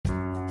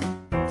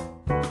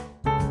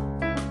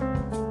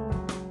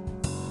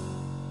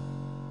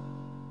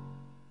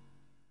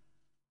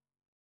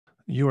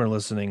You are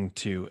listening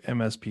to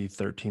MSP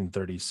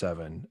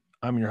 1337.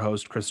 I'm your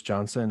host, Chris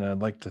Johnson, and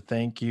I'd like to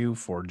thank you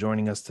for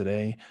joining us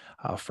today.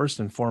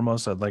 First and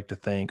foremost, I'd like to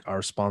thank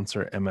our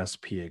sponsor,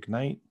 MSP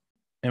Ignite.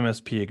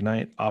 MSP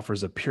Ignite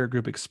offers a peer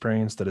group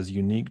experience that is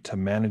unique to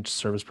managed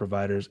service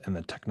providers in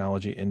the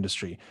technology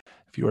industry.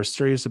 If you are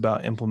serious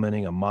about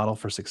implementing a model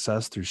for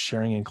success through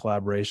sharing and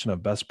collaboration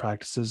of best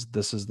practices,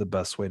 this is the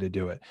best way to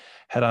do it.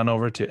 Head on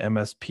over to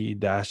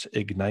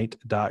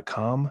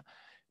msp-ignite.com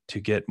to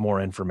get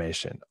more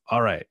information.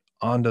 All right,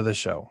 on to the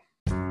show.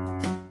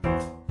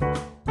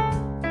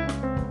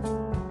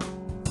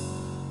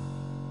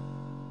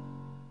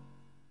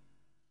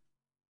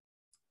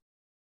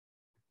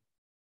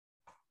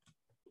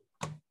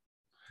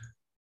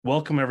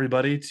 Welcome,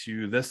 everybody,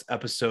 to this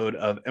episode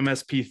of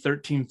MSP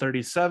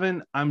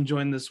 1337. I'm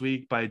joined this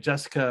week by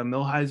Jessica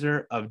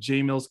Millhiser of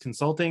J Mills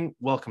Consulting.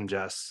 Welcome,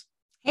 Jess.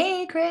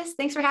 Hey, Chris.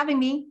 Thanks for having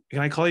me. Can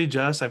I call you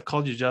Jess? I've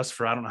called you Jess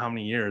for I don't know how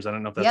many years. I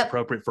don't know if that's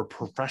appropriate for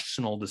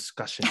professional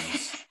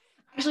discussions.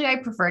 Actually, I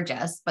prefer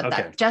Jess,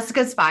 but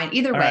Jessica's fine.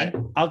 Either way. Right.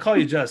 I'll call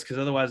you Jess because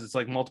otherwise it's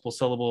like multiple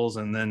syllables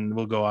and then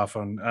we'll go off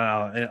on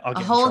I'll get a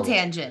whole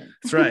tangent.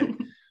 That's right.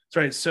 That's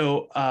right.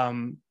 So,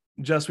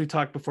 Jess, we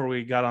talked before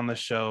we got on the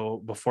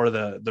show, before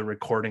the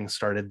recording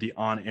started, the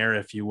on air,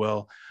 if you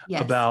will,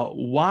 about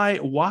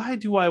why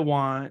do I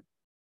want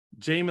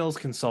J Mills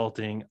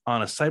Consulting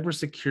on a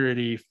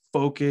cybersecurity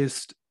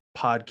focused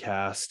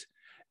podcast?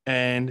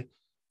 And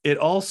it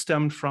all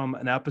stemmed from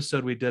an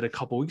episode we did a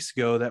couple weeks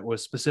ago that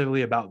was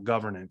specifically about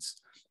governance.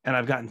 And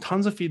I've gotten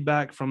tons of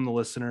feedback from the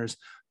listeners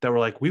that were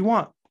like, we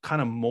want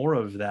kind of more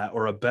of that,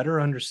 or a better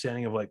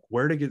understanding of like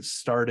where to get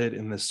started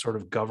in this sort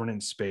of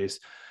governance space.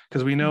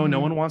 Because we know no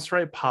one wants to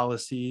write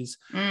policies.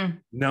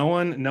 No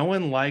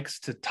one likes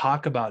to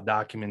talk about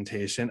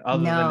documentation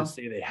other than to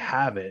say they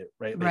have it,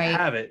 right? They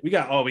have it. We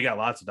got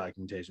lots of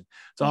documentation.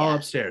 It's all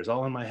upstairs,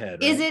 all in my head.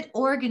 Right? Is it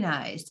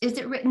organized? Is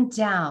it written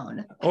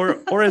down?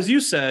 or as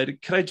you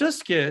said, could I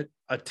just get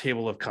a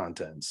table of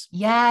contents?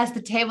 Yes,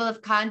 the table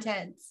of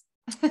contents.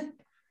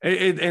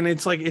 And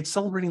it's like, it's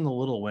celebrating the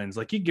little wins.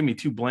 Like, you give me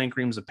 2 blank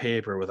reams of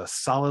paper with a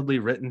solidly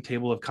written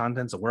table of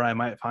contents of where I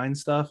might find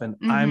stuff. And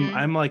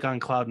I'm like on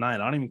cloud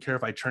 9. I don't even care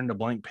if I turn to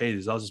blank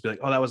pages. I'll just be like,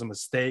 oh, that was a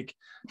mistake.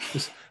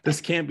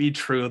 This can't be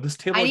true. This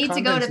table I of need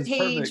contents to go to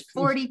page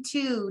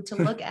 42 to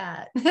look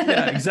at.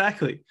 Yeah,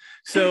 exactly.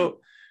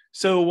 So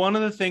one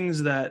of the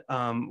things that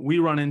we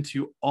run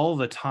into all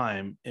the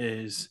time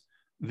is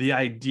the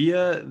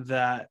idea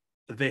that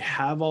they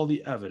have all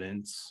the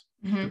evidence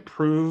to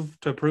prove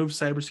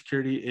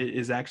cybersecurity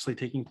is actually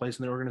taking place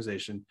in their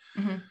organization,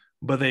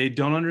 but they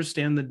don't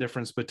understand the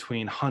difference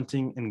between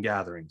hunting and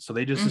gathering. So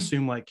they just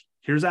assume like,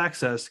 here's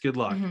access, good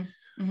luck.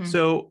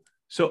 So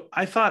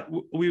I thought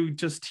we would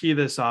just tee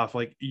this off.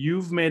 Like,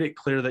 you've made it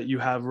clear that you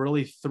have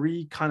really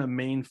 3 kind of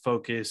main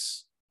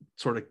focus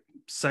sort of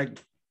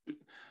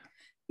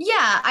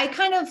Yeah, I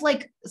kind of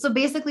like, so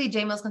basically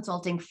J Mills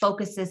Consulting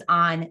focuses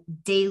on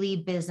daily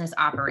business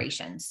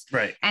operations.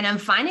 Right. And I'm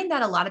finding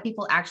that a lot of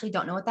people actually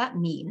don't know what that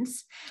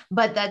means,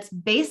 but that's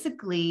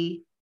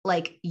basically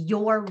like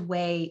your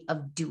way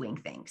of doing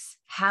things.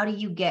 How do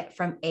you get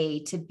from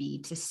A to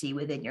B to C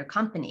within your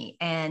company?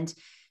 And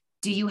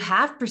do you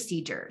have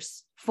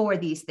procedures for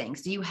these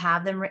things? Do you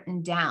have them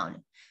written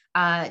down?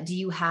 Do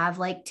you have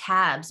like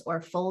tabs or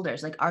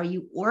folders? Like, are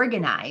you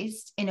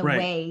organized in a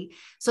way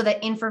so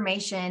that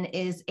information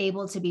is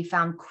able to be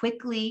found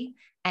quickly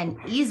and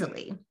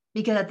easily?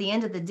 Because at the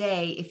end of the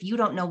day, if you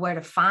don't know where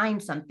to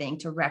find something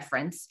to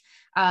reference,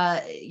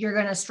 you're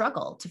going to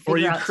struggle to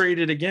figure out. Or you create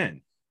it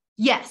again.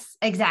 Yes,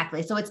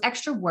 exactly. So it's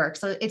extra work.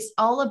 So it's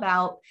all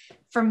about,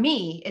 for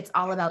me, it's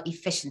all about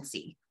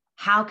efficiency.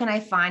 How can I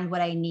find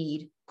what I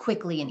need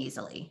quickly and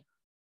easily?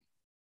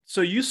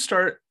 So you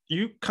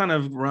kind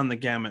of run the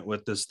gamut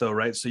with this though,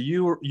 right? So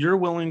you're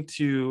willing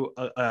to,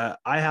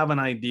 I have an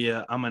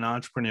idea, I'm an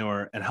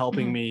entrepreneur, and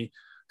helping me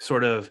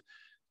sort of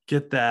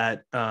get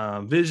that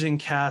vision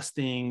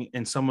casting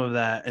and some of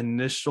that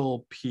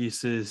initial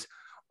pieces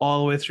all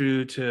the way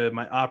through to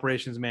my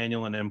operations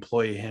manual and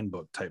employee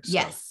handbook type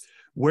stuff. Yes.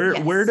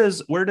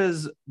 Where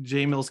does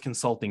J Mills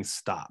Consulting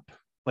stop?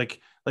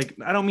 Like,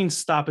 I don't mean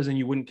stop as in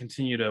you wouldn't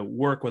continue to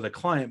work with a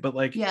client, but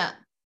like,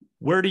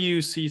 where do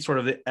you see sort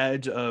of the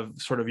edge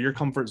of sort of your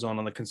comfort zone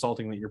on the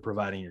consulting that you're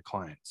providing your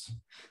clients?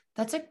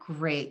 That's a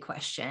great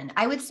question.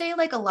 I would say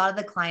like a lot of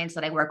the clients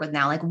that I work with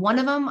now, like one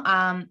of them,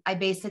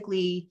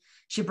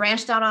 she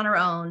branched out on her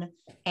own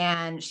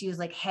and she was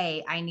like,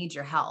 hey, I need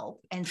your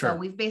help. And so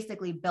we've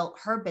basically built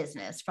her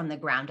business from the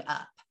ground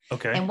up.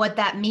 Okay. And what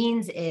that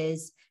means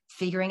is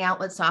figuring out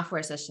what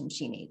software system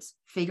she needs,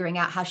 figuring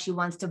out how she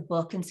wants to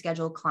book and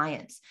schedule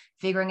clients,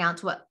 figuring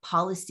out what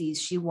policies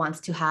she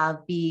wants to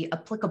have be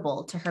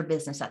applicable to her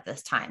business at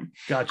this time.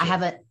 Gotcha.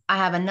 I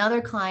have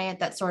another client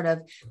that's sort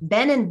of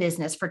been in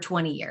business for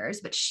 20 years,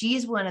 but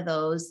she's one of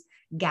those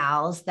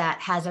gals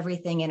that has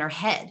everything in her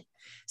head.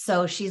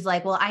 So she's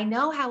like, well, I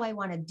know how I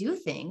want to do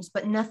things,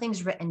 but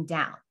nothing's written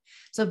down.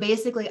 So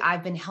basically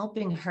I've been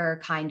helping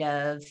her kind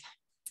of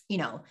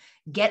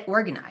get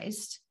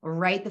organized,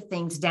 write the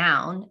things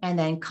down, and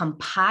then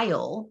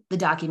compile the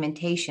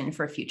documentation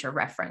for future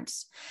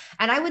reference.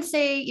 And I would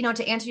say,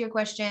 to answer your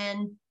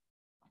question,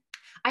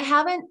 I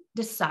haven't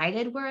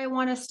decided where I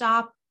want to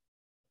stop.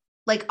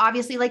 Like,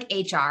 obviously, like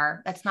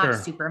HR, that's not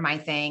super my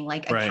thing.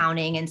 Like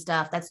accounting and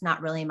stuff, that's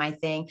not really my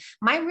thing.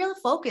 My real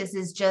focus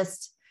is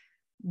just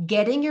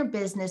getting your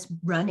business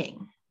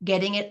running,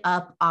 getting it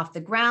up off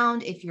the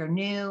ground if you're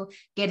new,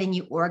 getting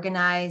you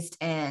organized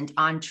and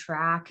on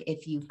track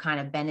if you've kind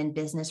of been in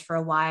business for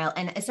a while,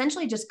 and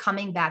essentially just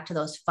coming back to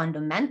those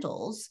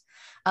fundamentals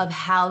of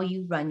how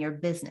you run your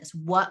business.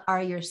 What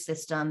are your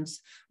systems?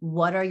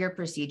 What are your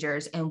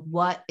procedures? And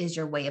what is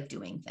your way of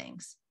doing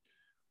things?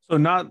 So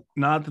not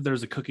that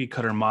there's a cookie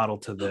cutter model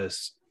to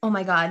this. Oh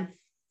my God.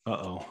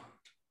 Uh-oh.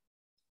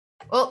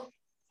 Oh,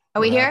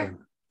 are we here?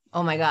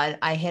 Oh my God.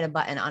 I hit a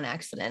button on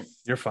accident.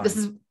 You're fine. This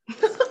is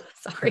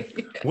sorry.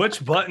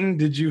 Which button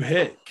did you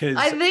hit? Because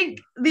I think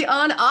the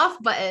on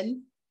off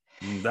button.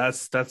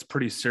 That's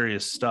pretty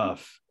serious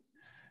stuff.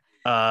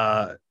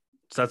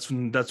 That's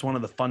one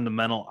of the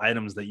fundamental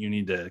items that you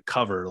need to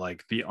cover,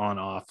 like the on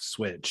off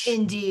switch.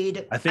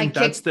 Indeed. I think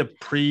that's the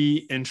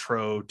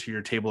pre-intro to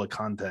your table of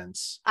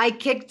contents. I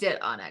kicked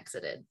it on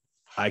accident.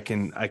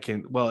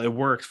 Well, it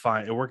worked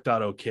fine. It worked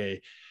out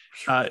okay.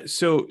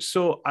 So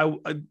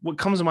what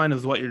comes to mind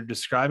of what you're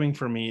describing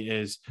for me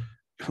is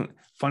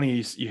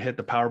funny. You hit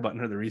the power button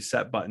or the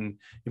reset button.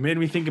 It made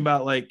me think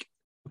about, like,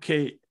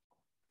 okay,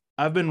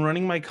 I've been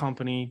running my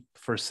company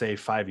for, say,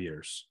 5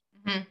 years.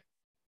 Mm-hmm.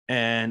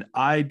 And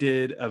I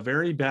did a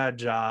very bad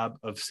job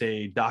of,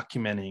 say,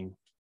 documenting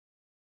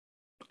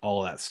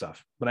all of that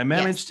stuff, but I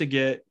managed to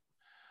get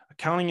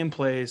accounting in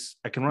place.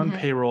 I can run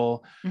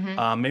payroll.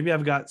 Mm-hmm. Maybe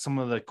I've got some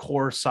of the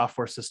core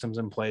software systems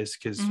in place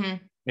because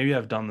maybe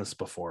I've done this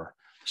before.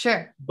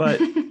 Sure. But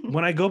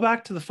when I go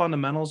back to the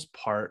fundamentals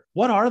part,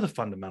 what are the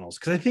fundamentals?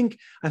 Because I think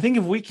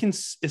if we can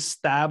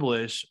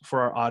establish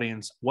for our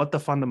audience what the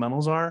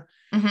fundamentals are,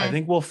 I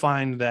think we'll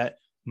find that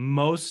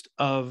most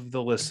of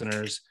the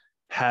listeners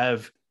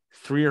have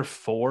 3 or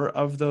 4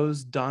 of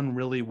those done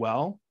really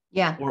well.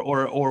 Yeah.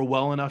 Or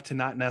well enough to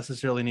not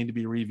necessarily need to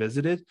be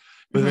revisited.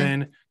 But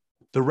then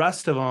the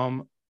rest of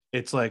them,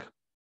 it's like,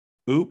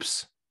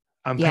 oops,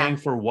 I'm paying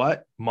for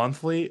what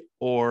monthly,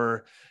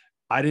 or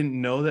I didn't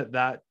know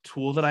that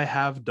tool that I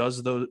have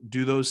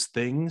do those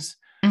things.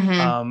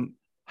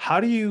 How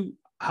do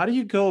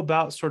you go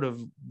about sort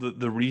of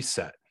the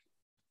reset?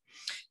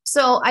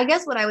 So I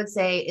guess what I would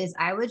say is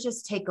I would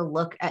just take a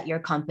look at your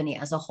company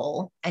as a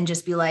whole and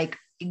just be like,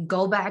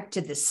 go back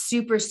to the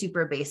super,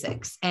 super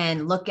basics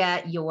and look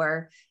at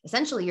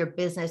essentially your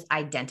business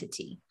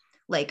identity.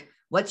 Like,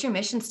 what's your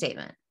mission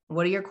statement?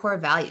 What are your core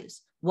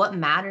values? What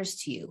matters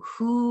to you?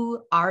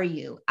 Who are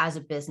you as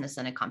a business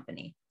and a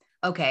company?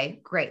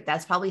 Okay, great.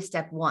 That's probably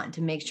step 1,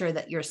 to make sure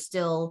that you're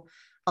still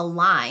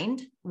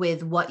aligned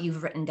with what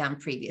you've written down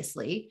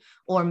previously,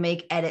 or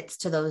make edits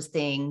to those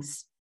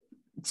things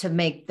to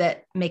make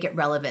it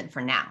relevant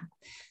for now.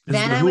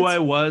 Then who I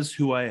was,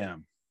 who I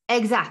am.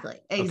 Exactly.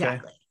 Okay.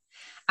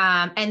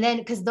 And then,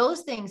 because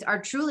those things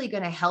are truly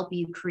going to help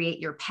you create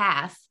your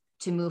path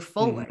to move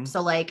forward.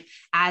 So like,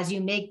 as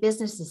you make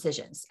business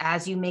decisions,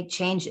 as you make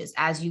changes,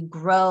 as you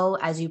grow,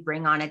 as you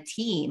bring on a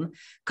team,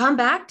 come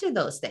back to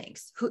those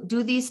things.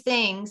 Do these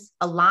things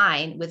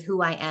align with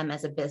who I am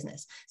as a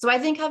business? So I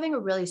think having a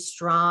really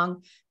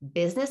strong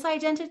business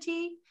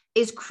identity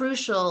is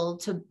crucial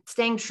to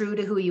staying true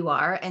to who you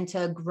are and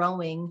to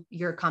growing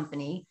your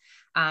company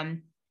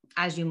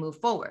as you move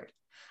forward.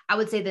 I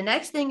would say the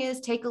next thing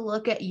is take a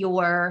look at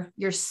your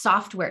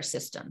software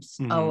systems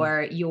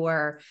or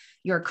your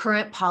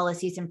current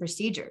policies and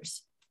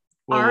procedures.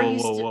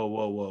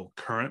 Whoa.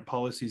 Current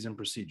policies and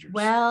procedures.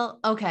 Well,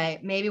 okay.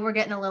 Maybe we're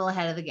getting a little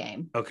ahead of the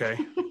game. Okay.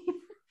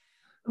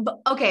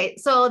 Okay.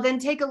 So then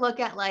take a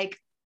look at, like,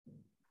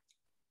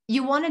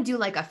 you want to do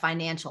like a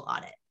financial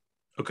audit.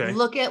 Okay.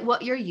 Look at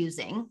what you're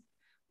using,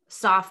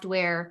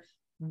 software,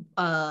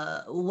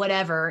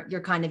 whatever you're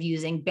kind of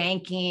using,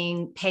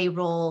 banking,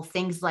 payroll,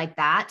 things like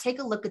that. Take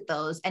a look at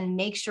those and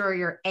make sure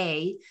you're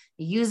A,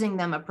 using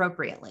them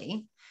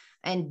appropriately,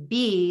 and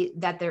B,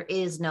 that there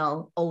is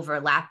no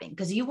overlapping,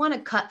 because you want to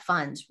cut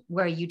funds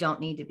where you don't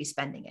need to be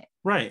spending it.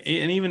 Right.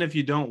 And even if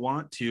you don't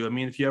want to, I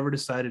mean, if you ever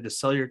decided to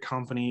sell your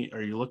company,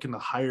 or you're looking to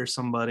hire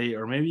somebody,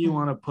 or maybe you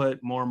want to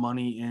put more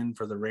money in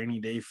for the rainy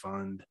day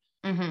fund,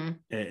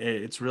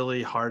 it's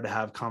really hard to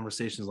have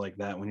conversations like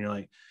that when you're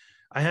like,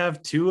 I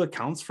have 2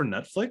 accounts for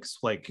Netflix.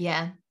 Like,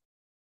 yeah.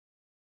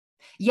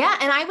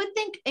 And I would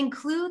think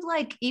include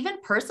like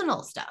even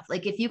personal stuff.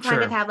 Like if you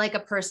kind of have like a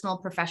personal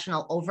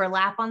professional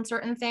overlap on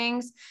certain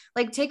things,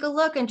 like take a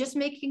look and just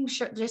make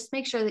sure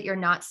that you're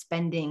not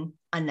spending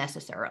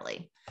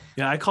unnecessarily.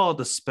 Yeah. I call it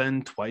the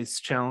spend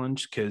twice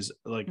challenge. Cause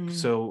like,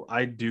 so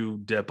I do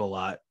dip a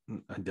lot.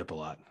 I dip a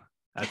lot.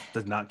 That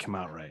does not come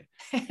out right.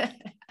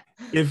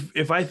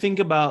 If I think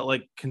about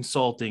like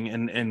consulting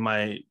and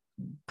my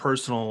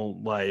personal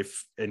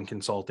life and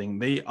consulting,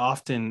 they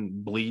often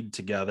bleed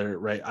together,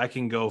 right? I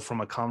can go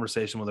from a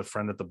conversation with a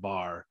friend at the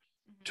bar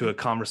to a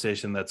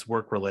conversation that's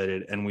work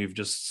related, and we've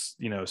just,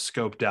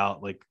 scoped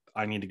out, like,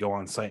 I need to go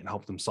on site and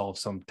help them solve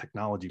some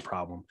technology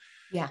problem.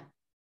 Yeah.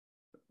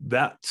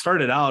 That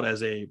started out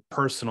as a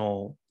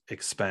personal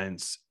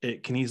expense.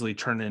 It can easily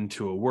turn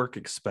into a work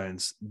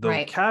expense.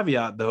 The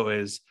caveat, though,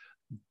 is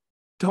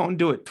don't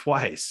do it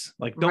twice.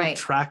 Like, don't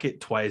track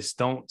it twice.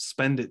 Don't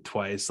spend it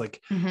twice.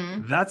 Like,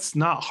 that's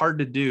not hard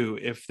to do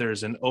if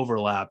there's an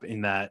overlap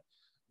in that,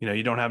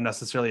 you don't have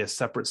necessarily a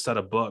separate set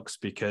of books,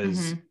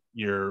 because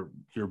your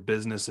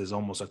business is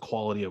almost a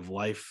quality of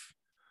life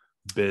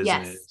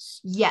business.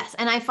 Yes.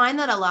 And I find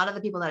that a lot of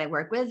the people that I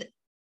work with,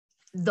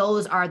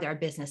 those are their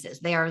businesses.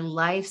 They are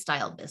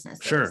lifestyle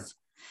businesses. Sure.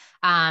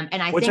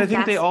 And I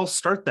think they all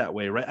start that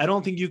way, right? I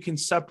don't think you can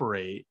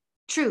separate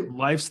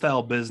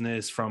lifestyle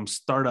business from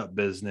startup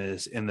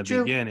business in the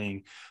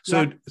beginning.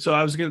 So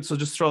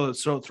just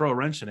throw a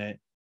wrench in it.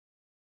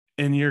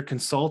 In your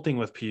consulting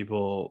with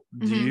people,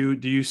 do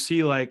you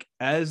see, like,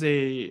 as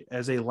a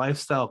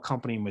lifestyle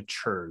company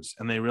matures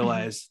and they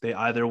realize they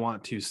either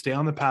want to stay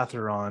on the path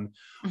they're on,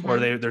 or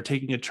they're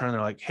taking a turn,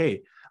 they're like,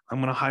 hey, I'm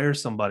going to hire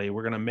somebody,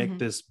 we're going to make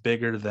this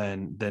bigger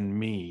than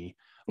me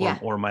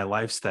or my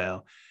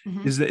lifestyle.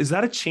 Is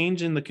that a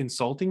change in the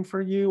consulting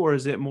for you, or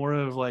is it more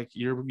of like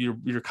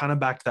you're kind of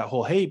back to that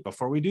whole, hey,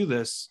 before we do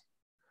this,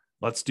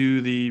 let's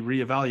do the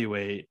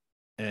reevaluate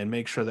and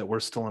make sure that we're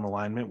still in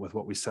alignment with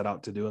what we set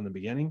out to do in the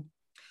beginning?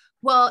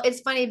 Well,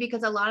 it's funny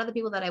because a lot of the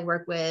people that I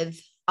work with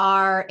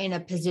are in a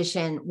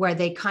position where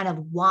they kind of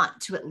want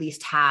to at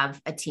least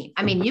have a team.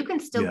 I mean, you can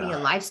still be a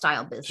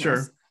lifestyle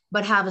business,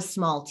 but have a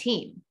small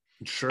team.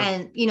 Sure.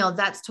 And,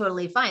 that's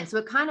totally fine. So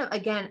it kind of,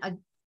 again,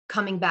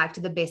 coming back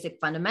to the basic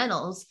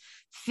fundamentals,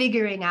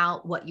 figuring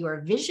out what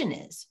your vision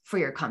is for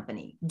your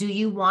company. Do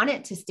you want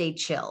it to stay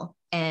chill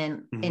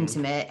and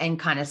intimate and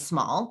kind of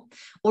small,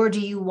 or do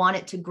you want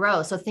it to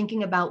grow? So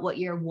thinking about what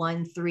your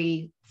 1,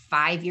 3,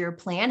 5-year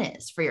plan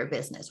is for your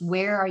business.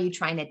 Where are you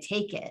trying to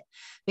take it?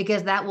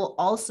 Because that will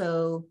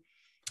also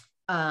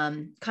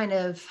kind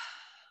of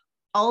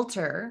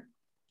alter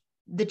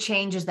the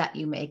changes that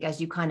you make as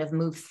you kind of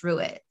move through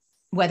it,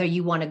 whether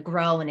you want to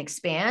grow and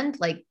expand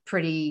like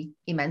pretty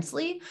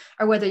immensely,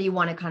 or whether you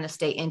want to kind of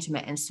stay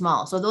intimate and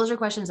small. So those are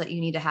questions that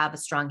you need to have a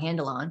strong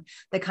handle on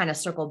that kind of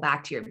circle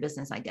back to your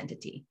business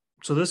identity.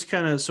 So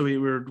we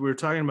were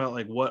talking about,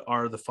 like, what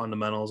are the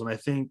fundamentals? And I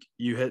think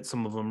you hit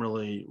some of them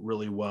really,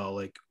 really well,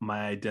 like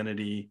my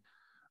identity.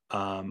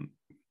 And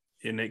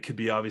it could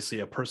be obviously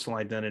a personal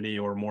identity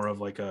or more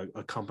of like a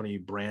company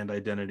brand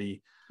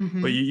identity.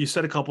 But you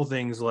said a couple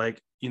things,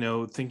 like,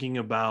 thinking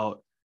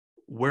about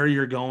where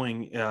you're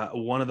going.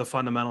 One of the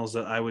fundamentals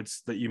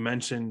that you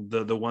mentioned,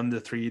 the 1 to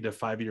 3 to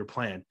 5-year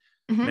plan,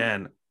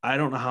 man, I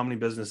don't know how many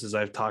businesses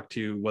I've talked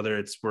to,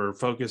 whether we're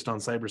focused on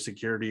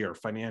cybersecurity or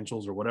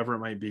financials or whatever it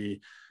might be,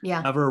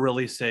 ever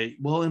really say,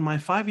 well, in my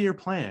 5-year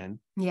plan,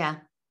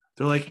 they're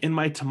like, in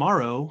my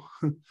tomorrow.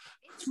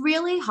 It's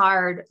really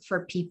hard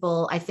for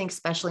people, I think,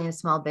 especially in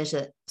small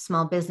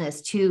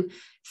business to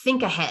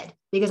think ahead,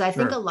 because I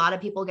think a lot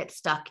of people get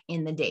stuck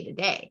in the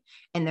day-to-day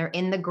and they're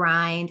in the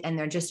grind and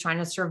they're just trying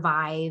to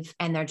survive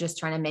and they're just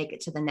trying to make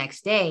it to the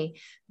next day.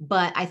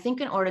 But I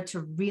think in order to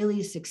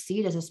really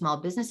succeed as a small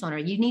business owner,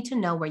 you need to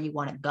know where you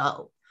want to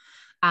go.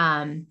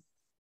 I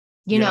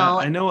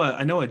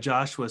know a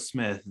Joshua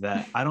Smith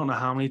that I don't know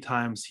how many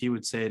times he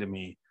would say to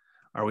me,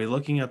 are we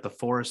looking at the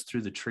forest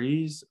through the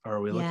trees, or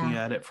are we looking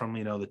at it from,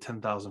 the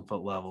 10,000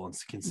 foot level and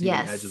can see the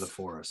edge of the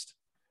forest?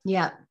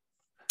 Yeah.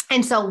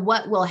 And so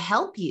what will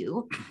help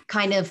you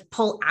kind of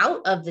pull out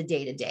of the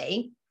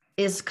day-to-day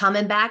is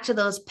coming back to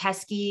those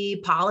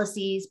pesky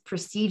policies,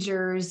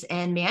 procedures,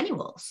 and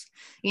manuals.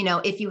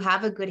 If you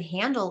have a good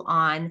handle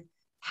on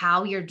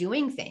how you're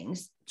doing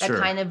things, that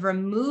kind of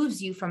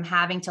removes you from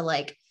having to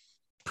like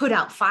put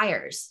out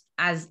fires,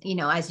 as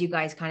you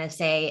guys kind of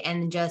say,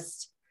 and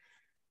just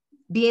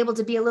be able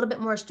to be a little bit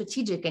more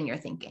strategic in your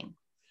thinking.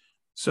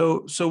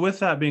 So with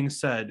that being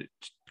said,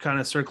 kind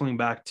of circling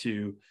back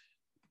to,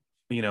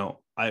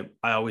 I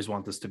always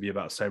want this to be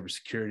about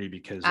cybersecurity,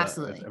 because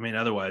absolutely.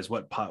 Otherwise,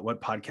 what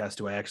podcast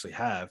do I actually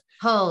have?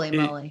 Holy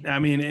moly.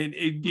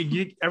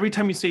 Every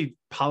time you say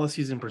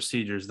policies and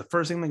procedures, the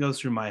first thing that goes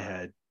through my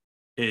head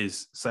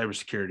is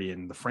cybersecurity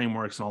and the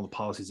frameworks and all the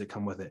policies that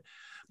come with it.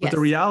 But the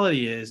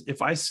reality is,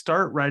 if I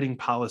start writing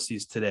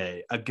policies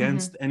today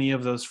against any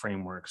of those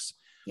frameworks,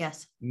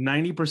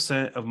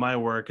 90% of my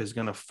work is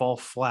going to fall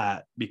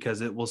flat,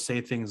 because it will say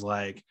things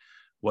like,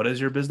 what is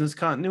your business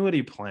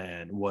continuity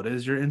plan? What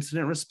is your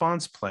incident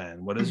response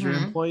plan? What does your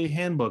employee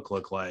handbook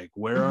look like?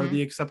 Where are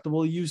the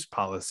acceptable use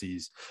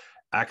policies,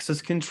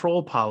 access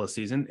control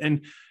policies?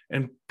 And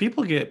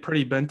people get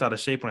pretty bent out of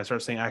shape when I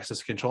start saying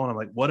access control. And I'm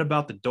like, what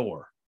about the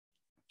door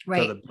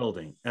to the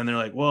building? And they're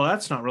like, well,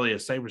 that's not really a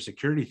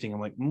cybersecurity thing.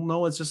 I'm like,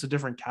 no, it's just a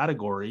different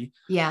category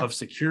of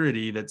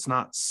security that's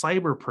not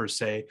cyber per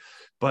se,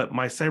 but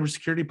my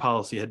cybersecurity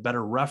policy had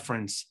better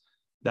reference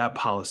that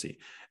policy.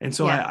 And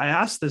so I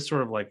asked this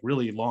sort of like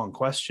really long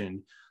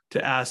question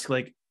to ask,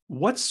 like,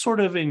 what's sort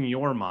of in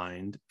your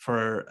mind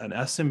for an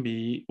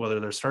SMB, whether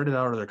they're started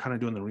out or they're kind of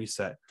doing the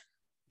reset,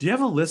 Do you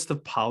have a list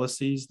of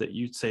policies that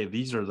you'd say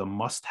these are the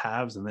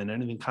must-haves, and then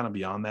anything kind of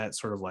beyond that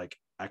sort of like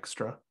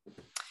extra?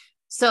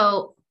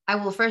 So I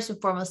will first and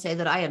foremost say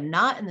that I am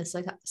not in the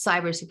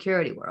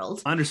cybersecurity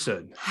world.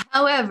 Understood.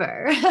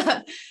 However,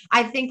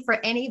 I think for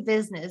any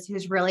business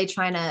who's really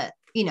trying to,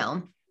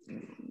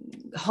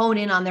 hone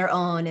in on their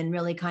own and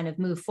really kind of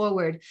move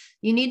forward,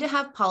 you need to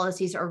have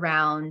policies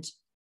around,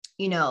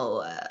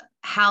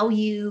 how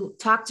you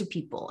talk to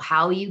people,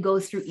 how you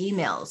go through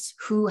emails,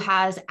 who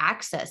has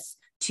access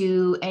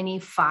to any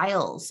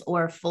files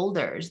or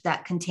folders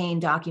that contain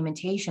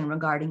documentation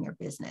regarding your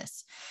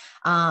business.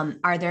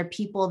 Are there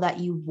people that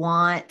you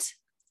want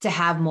to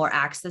have more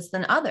access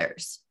than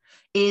others?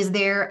 Is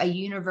there a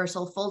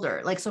universal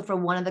folder? Like, so for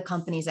one of the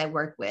companies I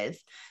work with,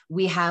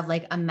 we have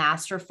like a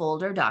master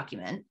folder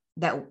document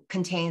that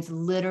contains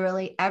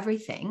literally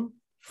everything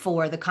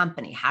for the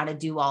company, how to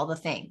do all the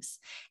things.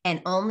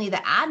 And only the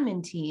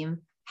admin team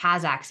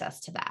has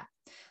access to that.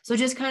 So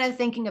just kind of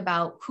thinking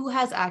about who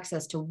has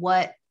access to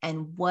what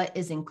and what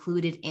is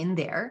included in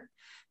there.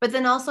 But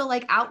then also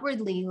like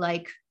outwardly,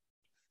 like,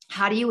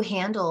 how do you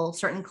handle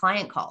certain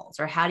client calls,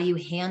 or how do you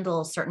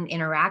handle certain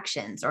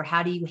interactions, or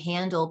how do you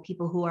handle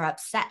people who are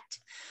upset,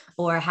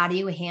 or how do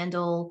you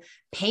handle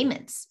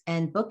payments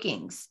and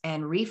bookings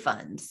and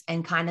refunds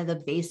and kind of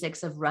the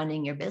basics of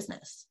running your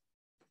business?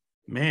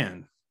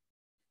 Man,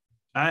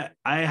 I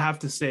have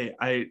to say,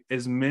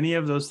 as many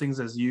of those things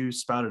as you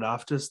spouted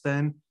off just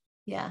then,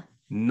 yeah,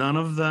 none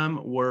of them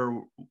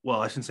were,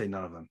 well, I shouldn't say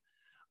none of them.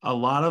 A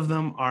lot of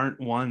them aren't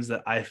ones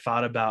that I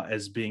thought about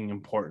as being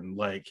important.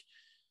 Like,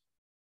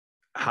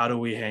 how do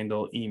we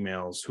handle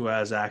emails? Who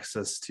has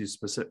access to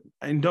specific,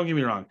 and don't get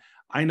me wrong,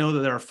 I know that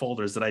there are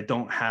folders that I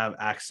don't have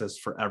access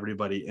for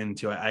everybody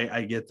into.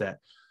 I get that.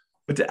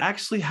 But to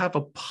actually have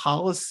a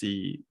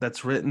policy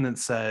that's written that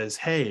says,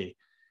 hey,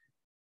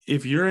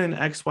 if you're in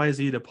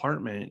XYZ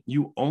department,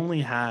 you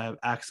only have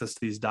access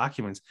to these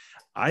documents.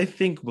 I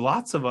think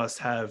lots of us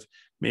have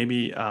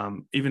maybe,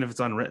 even if it's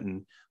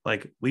unwritten,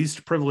 like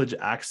least privilege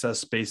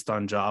access based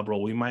on job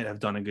role. We might have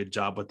done a good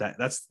job with that.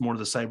 That's more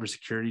the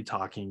cybersecurity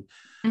talking.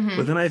 Mm-hmm.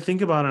 But then I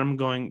think about it, I'm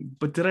going,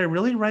 but did I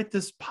really write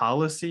this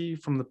policy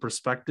from the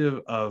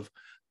perspective of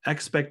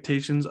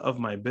expectations of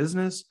my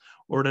business?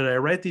 Or did I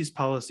write these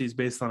policies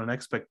based on an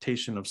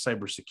expectation of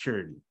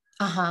cybersecurity?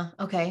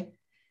 Okay.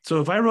 So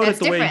if I wrote it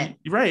the way,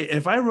 right,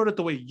 if I wrote it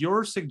the way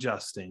you're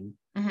suggesting,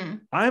 mm-hmm.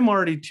 I'm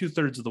already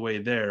 2/3 of the way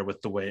there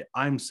with the way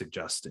I'm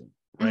suggesting,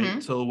 right? Mm-hmm.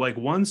 So like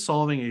one's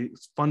solving a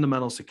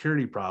fundamental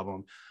security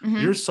problem, mm-hmm.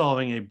 you're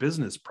solving a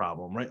business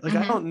problem, right? Like,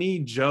 mm-hmm. I don't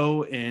need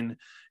Joe in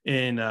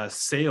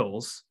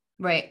sales,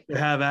 right, to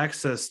have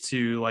access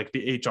to like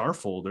the HR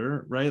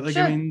folder, right? Like,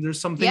 sure. I mean,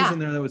 there's some things in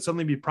there that would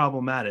suddenly be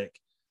problematic.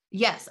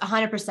 Yes,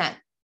 100%.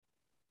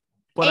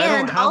 But I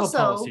don't have a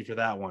policy for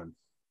that one.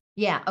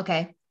 Yeah.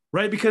 Okay.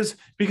 Right. Because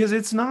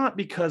it's not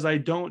because I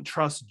don't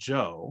trust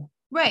Joe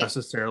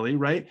necessarily.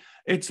 Right.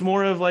 It's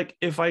more of like,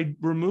 if I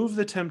remove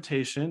the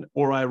temptation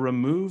or I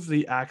remove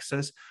the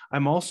access,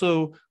 I'm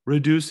also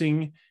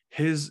reducing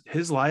his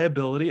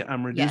liability.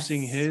 I'm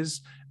reducing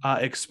his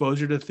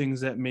exposure to things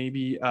that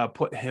maybe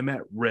put him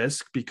at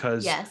risk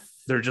because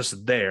they're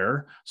just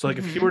there. So like,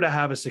 mm-hmm. if he were to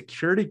have a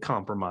security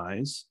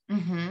compromise,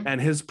 mm-hmm. and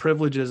his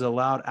privileges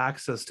allowed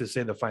access to,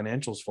 say, the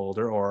financials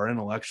folder or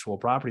intellectual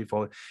property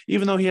folder,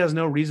 even though he has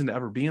no reason to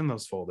ever be in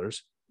those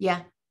folders.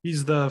 Yeah.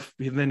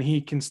 Then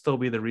he can still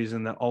be the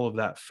reason that all of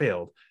that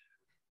failed.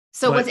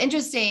 So what's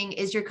interesting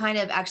is you're kind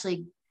of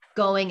actually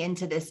going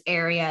into this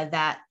area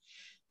that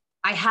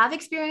I have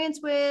experience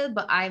with,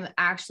 but I'm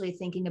actually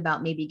thinking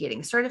about maybe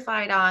getting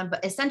certified on,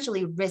 but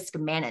essentially risk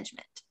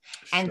management.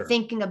 And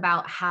thinking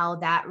about how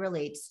that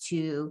relates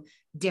to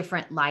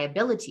different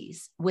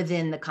liabilities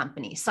within the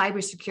company,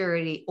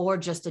 cybersecurity, or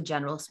just a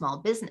general small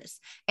business.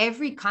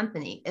 Every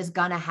company is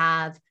going to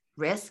have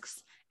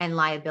risks and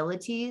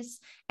liabilities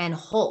and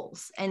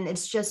holes. And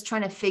it's just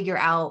trying to figure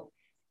out,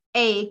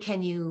 A,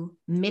 can you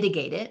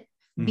mitigate it?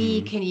 Mm-hmm.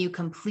 B, can you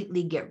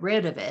completely get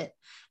rid of it?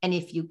 And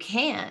if you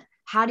can't,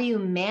 how do you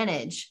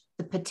manage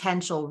the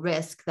potential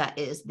risk that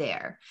is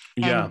there?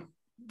 And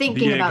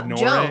thinking about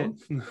Joe,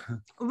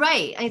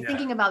 right. And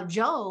thinking about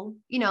Joe,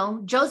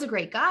 Joe's a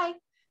great guy,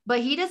 but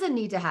he doesn't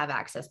need to have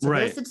access to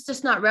this. It's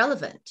just not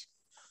relevant.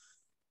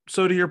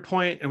 So to your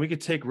point, and we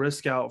could take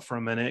risk out for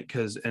a minute,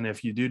 and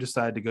if you do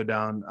decide to go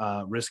down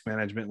risk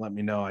management, let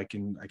me know. I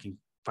can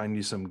find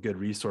you some good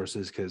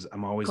resources, because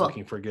I'm always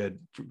looking for good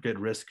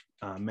risk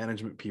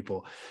management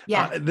people.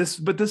 Yeah.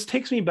 This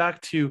takes me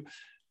back to,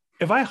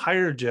 if I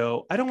hire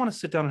Joe, I don't want to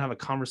sit down and have a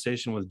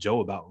conversation with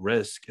Joe about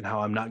risk and how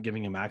I'm not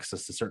giving him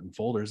access to certain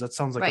folders. That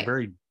sounds like a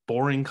very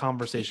boring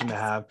conversation to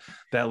have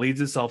that leads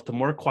itself to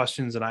more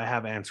questions than I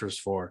have answers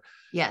for.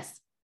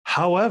 Yes.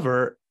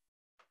 However,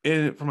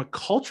 from a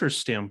culture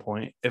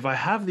standpoint, if I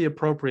have the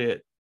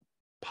appropriate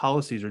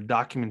policies or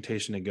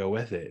documentation to go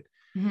with it,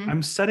 mm-hmm.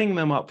 I'm setting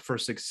them up for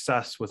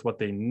success with what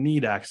they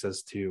need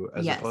access to,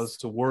 as opposed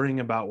to worrying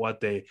about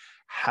what they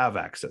have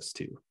access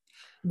to.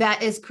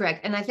 That is correct.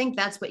 And I think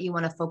that's what you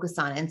want to focus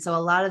on. And so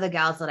a lot of the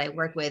gals that I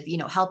work with,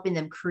 helping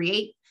them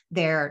create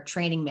their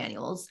training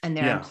manuals and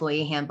their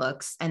employee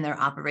handbooks and their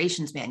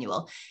operations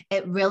manual.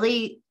 It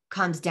really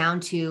comes down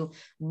to,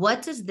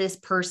 what does this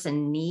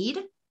person need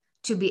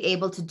to be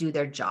able to do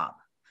their job?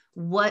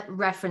 What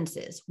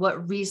references,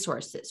 what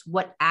resources,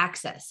 what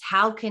access?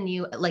 How can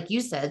you, like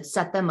you said,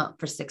 set them up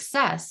for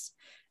success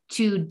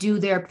to do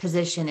their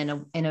position in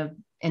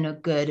a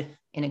good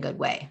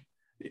way?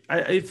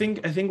 I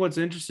think what's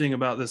interesting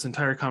about this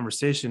entire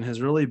conversation has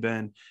really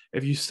been,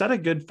 if you set a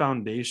good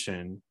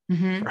foundation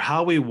for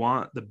how we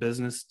want the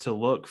business to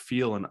look,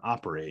 feel, and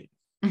operate,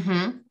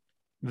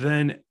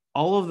 then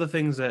all of the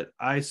things that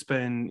I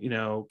spend,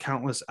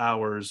 countless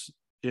hours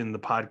in the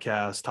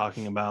podcast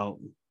talking about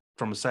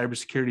from a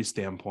cybersecurity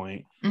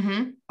standpoint,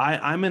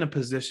 I'm in a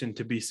position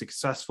to be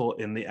successful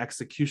in the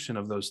execution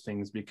of those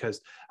things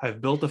because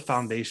I've built a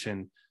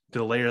foundation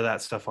to layer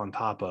that stuff on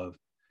top of.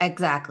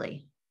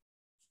 Exactly.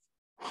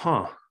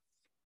 Huh.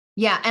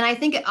 Yeah. And I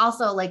think it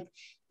also, like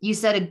you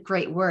said, a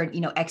great word,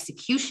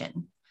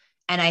 execution.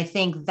 And I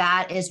think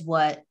that is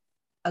what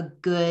a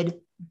good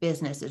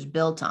business is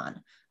built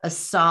on: a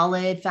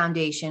solid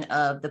foundation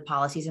of the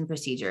policies and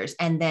procedures,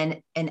 and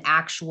then an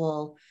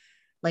actual,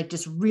 like,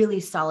 just really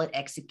solid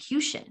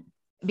execution.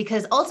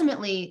 Because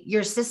ultimately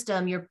your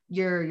system,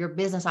 your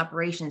business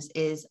operations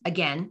is,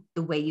 again,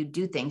 the way you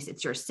do things.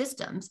 It's your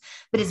systems,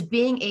 but it's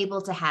being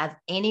able to have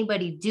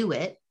anybody do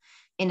it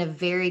in a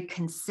very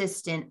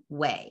consistent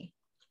way.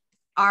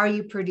 Are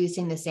you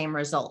producing the same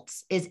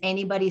results? Is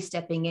anybody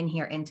stepping in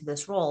here into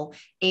this role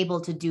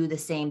able to do the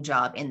same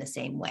job in the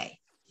same way?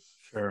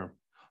 Sure.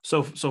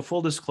 So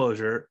full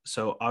disclosure.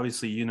 So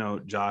obviously,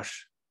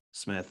 Josh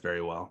Smith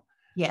very well.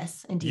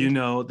 Yes, indeed. You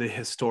know the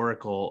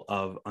historical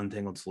of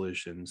Untangled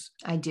Solutions.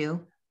 I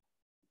do.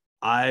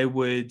 I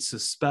would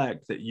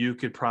suspect that you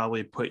could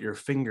probably put your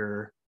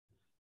finger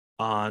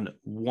on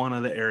one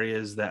of the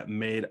areas that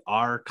made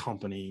our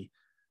company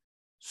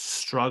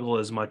struggle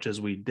as much as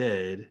we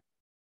did,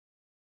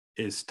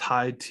 is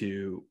tied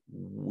to,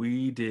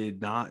 we did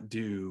not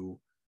do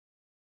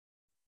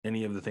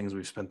any of the things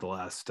we've spent the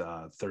last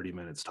 30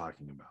 minutes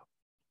talking about.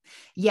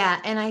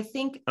 Yeah. And I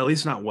think, at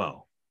least not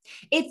well.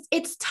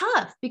 It's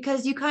tough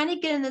because you kind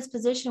of get in this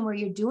position where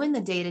you're doing the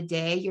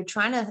day-to-day, you're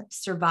trying to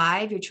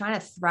survive, you're trying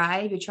to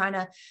thrive, you're trying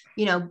to,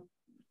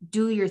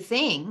 do your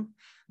thing.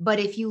 But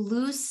if you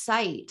lose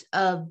sight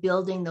of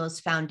building those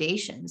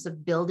foundations,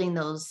 of building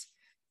those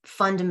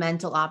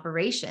fundamental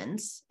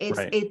operations,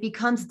 it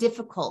becomes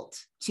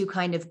difficult to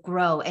kind of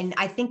grow. And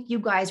I think you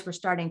guys were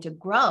starting to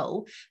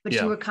grow, but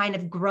you were kind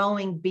of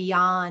growing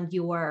beyond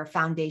your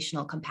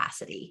foundational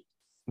capacity.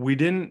 We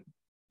didn't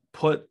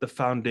put the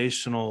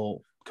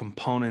foundational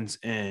components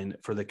in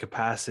for the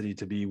capacity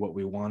to be what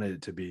we wanted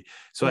it to be.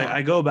 So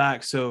I go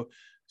back. So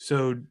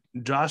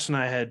Josh and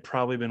I had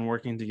probably been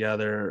working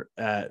together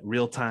at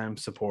Real-Time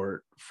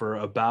Support for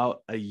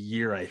about a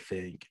year, I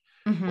think.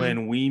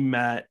 When we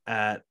met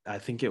at, I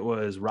think it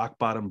was Rock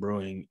Bottom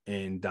Brewing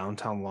in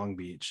downtown Long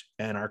Beach.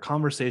 And our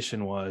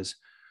conversation was,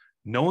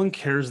 no one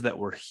cares that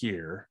we're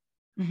here.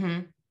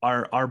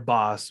 Our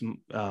boss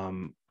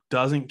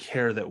doesn't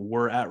care that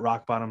we're at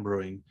Rock Bottom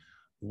Brewing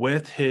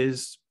with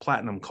his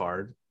platinum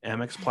card,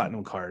 Amex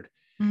Platinum card,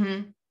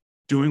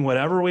 doing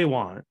whatever we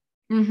want,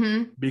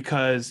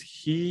 because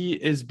he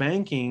is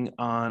banking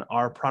on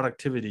our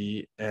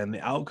productivity and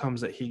the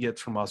outcomes that he gets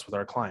from us with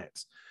our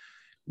clients.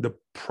 The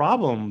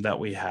problem that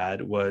we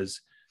had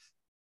was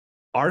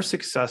our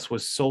success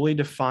was solely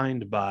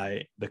defined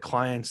by the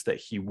clients that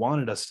he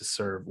wanted us to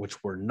serve,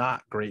 which were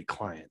not great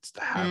clients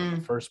to have in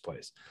the first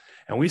place.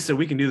 And we said,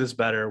 we can do this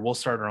better. We'll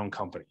start our own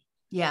company.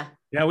 Yeah.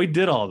 Yeah, we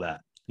did all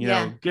that.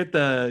 Get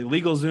the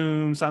legal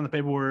Zoom, sign the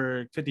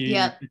paperwork,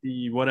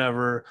 50,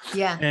 whatever.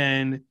 Yeah.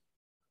 And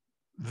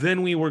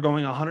then we were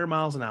going 100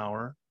 miles an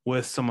hour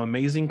with some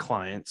amazing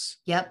clients.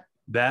 Yep.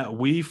 That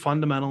we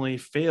fundamentally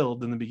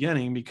failed in the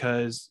beginning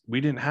because we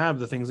didn't have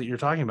the things that you're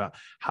talking about.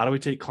 How do we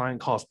take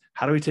client calls?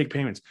 How do we take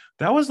payments?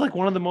 That was like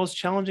one of the most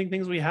challenging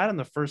things we had in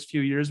the first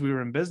few years we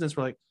were in business.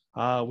 We're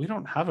like, we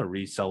don't have a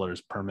reseller's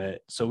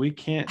permit, so we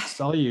can't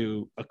sell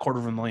you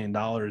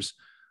 $250,000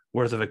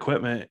 worth of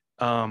equipment.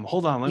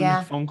 Hold on, let me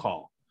make a phone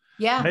call.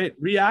 Yeah. Right?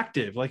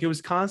 Reactive. Like, it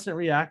was constant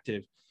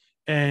reactive.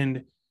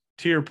 And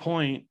to your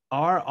point,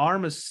 our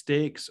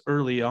mistakes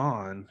early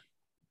on,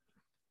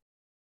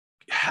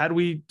 had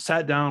we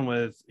sat down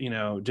with,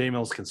 J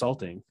Mills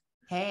Consulting,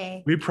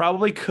 we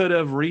probably could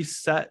have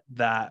reset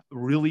that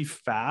really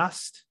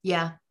fast.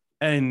 Yeah.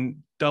 And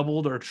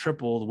doubled or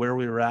tripled where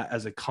we were at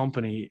as a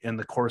company in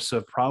the course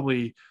of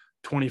probably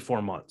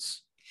 24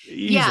 months.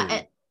 Easily.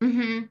 Yeah.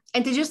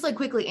 And to just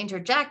quickly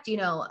interject,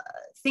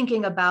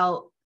 thinking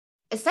about,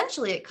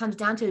 essentially it comes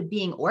down to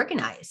being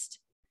organized,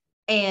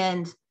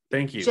 and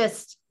thank you.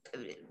 Just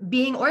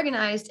being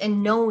organized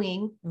and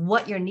knowing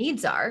what your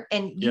needs are.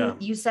 And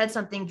you said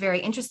something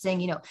very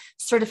interesting,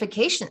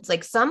 certifications,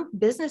 like some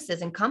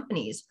businesses and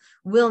companies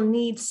will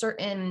need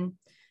certain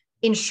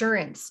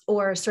insurance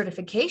or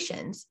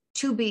certifications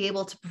to be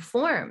able to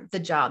perform the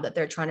job that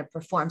they're trying to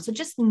perform. So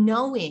just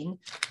knowing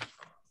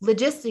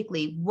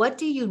logistically, what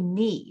do you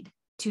need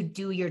to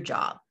do your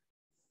job?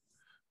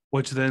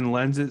 which then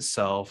lends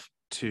itself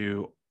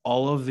to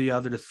all of the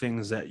other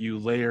things that you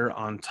layer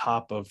on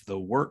top of the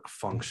work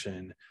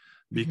function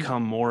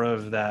become more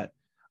of that.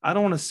 I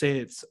don't want to say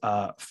it's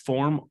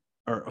form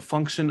or a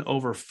function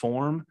over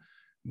form,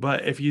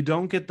 but if you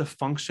don't get the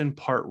function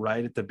part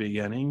right at the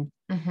beginning,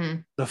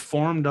 the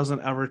form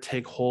doesn't ever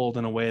take hold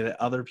in a way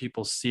that other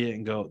people see it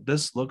and go,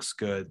 this looks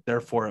good,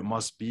 therefore it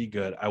must be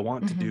good. I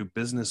want to do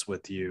business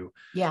with you.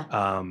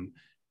 Yeah.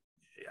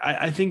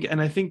 I think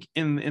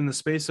in the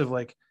space of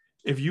like,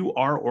 if you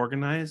are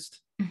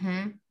organized,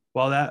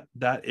 while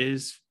that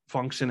is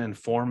function and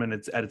form and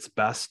it's at its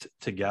best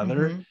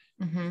together,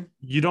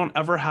 you don't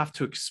ever have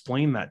to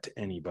explain that to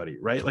anybody,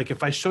 right? Like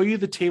if I show you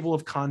the table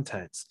of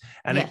contents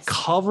and it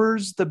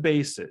covers the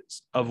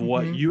basis of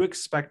what you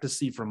expect to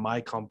see from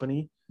my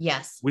company,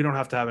 we don't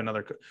have to have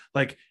another,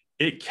 like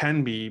it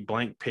can be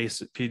blank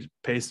paste it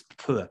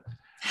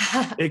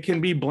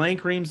can be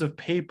blank reams of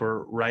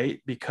paper,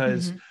 right?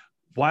 Because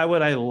why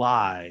would I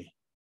lie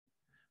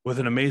with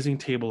an amazing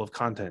table of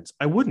contents?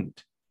 I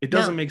wouldn't. It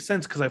doesn't make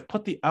sense because I've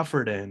put the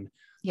effort in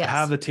to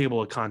have the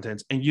table of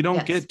contents, and you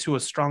don't get to a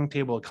strong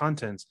table of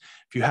contents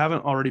if you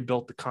haven't already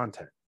built the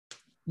content.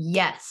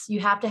 Yes, you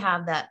have to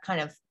have that kind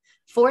of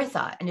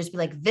forethought and just be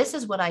like, this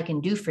is what I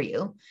can do for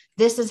you.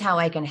 This is how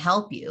I can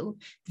help you.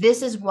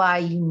 This is why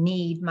you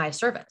need my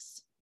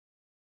service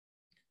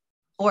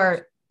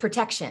or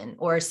protection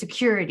or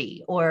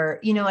security, or,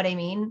 you know what I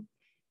mean?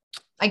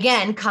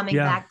 Again, coming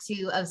back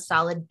to a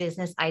solid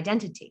business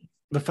identity.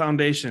 The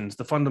foundations,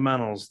 the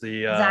fundamentals,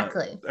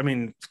 exactly. I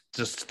mean,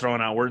 just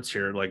throwing out words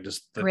here, like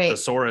just the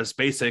thesaurus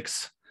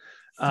basics.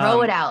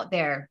 Throw it out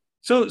there.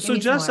 So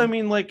Jess, I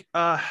mean, like,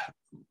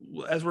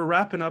 as we're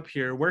wrapping up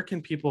here, where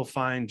can people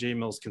find J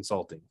Mills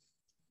Consulting?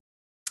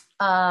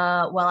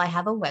 Well, I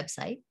have a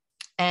website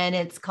and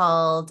it's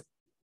called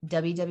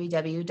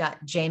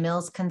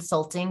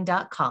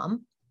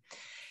www.jmillsconsulting.com.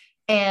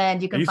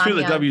 And you can find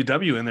the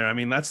WW in there. I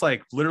mean, that's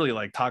like literally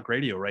like talk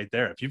radio right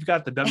there. If you've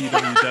got the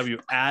www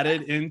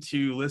added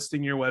into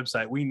listing your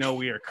website, we know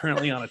we are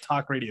currently on a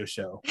talk radio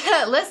show.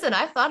 Listen,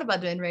 I've thought about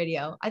doing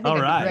radio. I think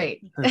it'd be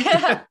great.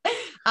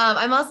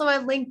 I'm also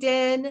on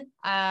LinkedIn.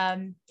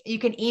 You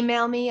can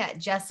email me at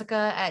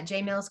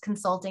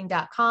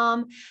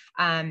jessica@jmillsconsulting.com.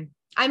 I'm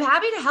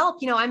happy to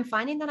help. You know, I'm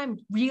finding that I'm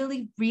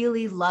really,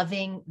 really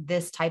loving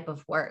this type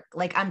of work.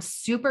 Like I'm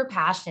super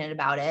passionate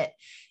about it.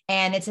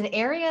 And it's an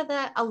area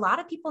that a lot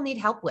of people need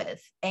help with.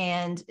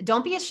 And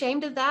don't be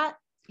ashamed of that.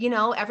 You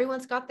know,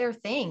 everyone's got their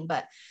thing,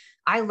 but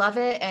I love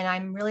it. And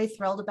I'm really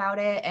thrilled about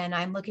it. And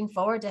I'm looking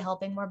forward to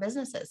helping more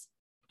businesses.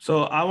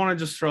 So I want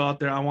to just throw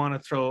out there, I want to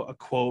throw a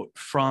quote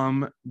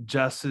from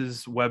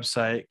Jess's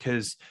website,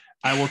 because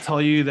I will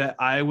tell you that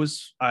I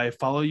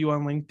follow you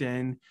on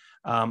LinkedIn.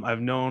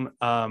 I've known,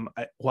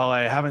 while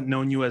I haven't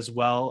known you as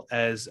well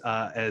as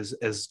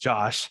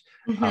Josh,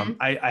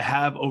 I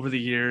have over the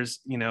years,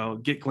 you know,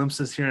 get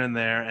glimpses here and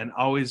there and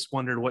always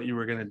wondered what you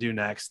were going to do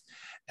next.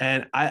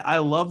 And I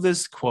love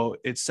this quote.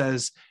 It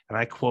says, and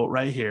I quote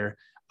right here,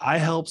 I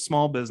help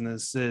small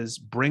businesses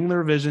bring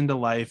their vision to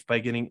life by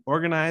getting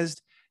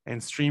organized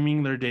and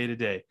streaming their day to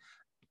day.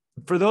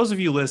 For those of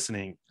you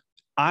listening,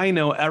 I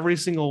know every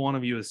single one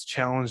of you is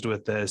challenged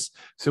with this.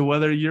 So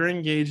whether you're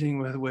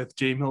engaging with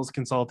J Mills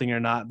Consulting or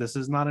not, this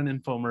is not an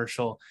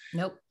infomercial.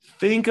 Nope.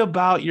 Think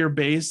about your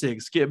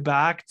basics. Get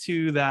back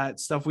to that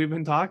stuff we've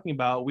been talking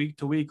about week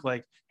to week.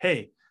 Like,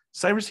 hey,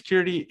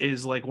 cybersecurity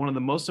is like one of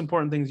the most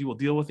important things you will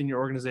deal with in your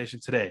organization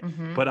today.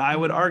 But I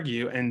would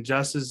argue, and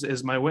Jess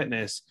is my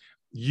witness,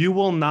 you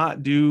will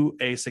not do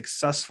a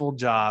successful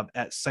job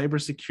at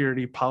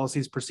cybersecurity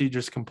policies,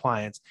 procedures,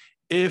 compliance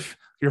if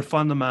your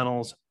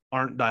fundamentals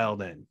aren't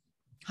dialed in.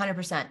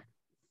 100%.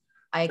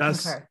 I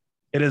concur.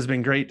 It has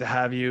been great to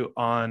have you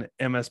on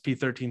MSP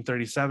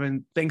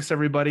 1337. Thanks,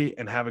 everybody,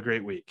 and have a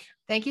great week.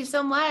 Thank you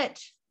so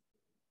much.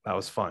 That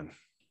was fun.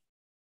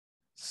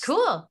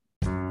 Cool.